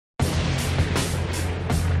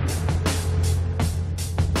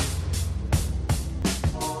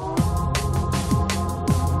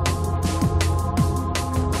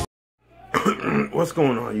What's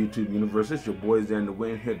going on, YouTube universe? It's your boy Xander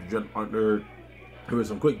Wayne here at the Dreadlock Nerd. Here's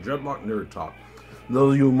some quick Dreadlock Nerd talk.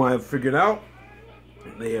 Those of you who might have figured out,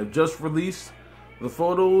 they have just released the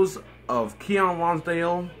photos of Keiynan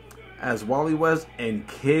Lonsdale as Wally West in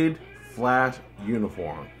Kid Flash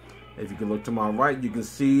uniform. If you can look to my right, you can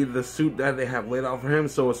see the suit that they have laid out for him.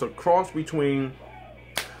 So it's a cross between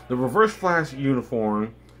the Reverse Flash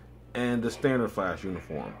uniform and the standard Flash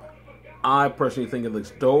uniform. I personally think it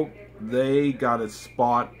looks dope. They got it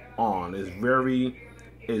spot on. It's very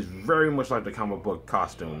much like the comic book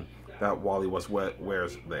costume that Wally West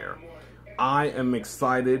wears there. I am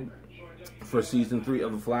excited for season 3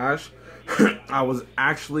 of The Flash. I was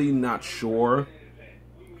actually not sure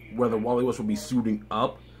whether Wally West would be suiting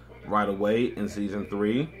up right away in season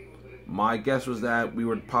 3. My guess was that we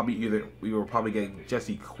would probably get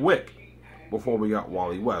Jesse Quick before we got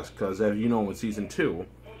Wally West, because as you know, in season 2,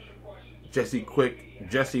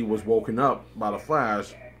 Jesse was woken up by the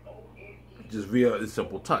Flash just via a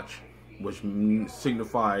simple touch, which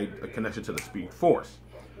signified a connection to the Speed Force.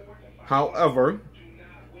 However,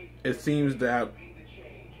 it seems that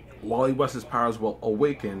Wally West's powers will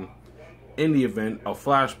awaken in the event of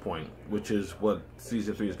Flashpoint, which is what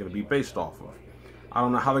season 3 is going to be based off of. I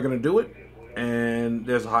don't know how they're going to do it, and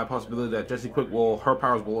there's a high possibility that Jesse Quick her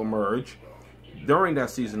powers will emerge during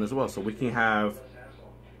that season as well. So we can have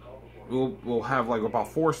we'll have like about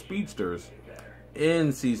 4 speedsters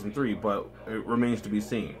in season 3, but it remains to be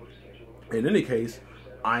seen. In any case,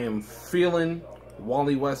 I am feeling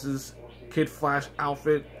Wally West's Kid Flash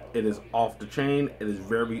outfit. It is off the chain. It is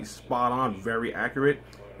very spot on, very accurate,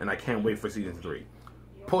 and I can't wait for season 3.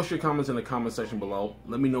 Post your comments in the comment section below.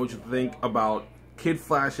 Let me know what you think about Kid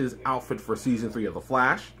Flash's outfit for season 3 of The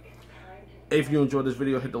Flash. If you enjoyed this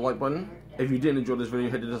video, hit the like button. If you didn't enjoy this video,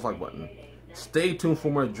 hit the dislike button. Stay tuned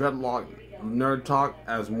for more Dreadlock Nerd Talk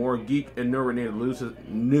as more geek and nerd-related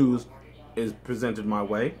news is presented my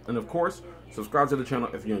way. And of course, subscribe to the channel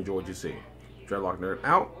if you enjoyed what you see. Dreadlock Nerd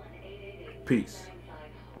out. Peace.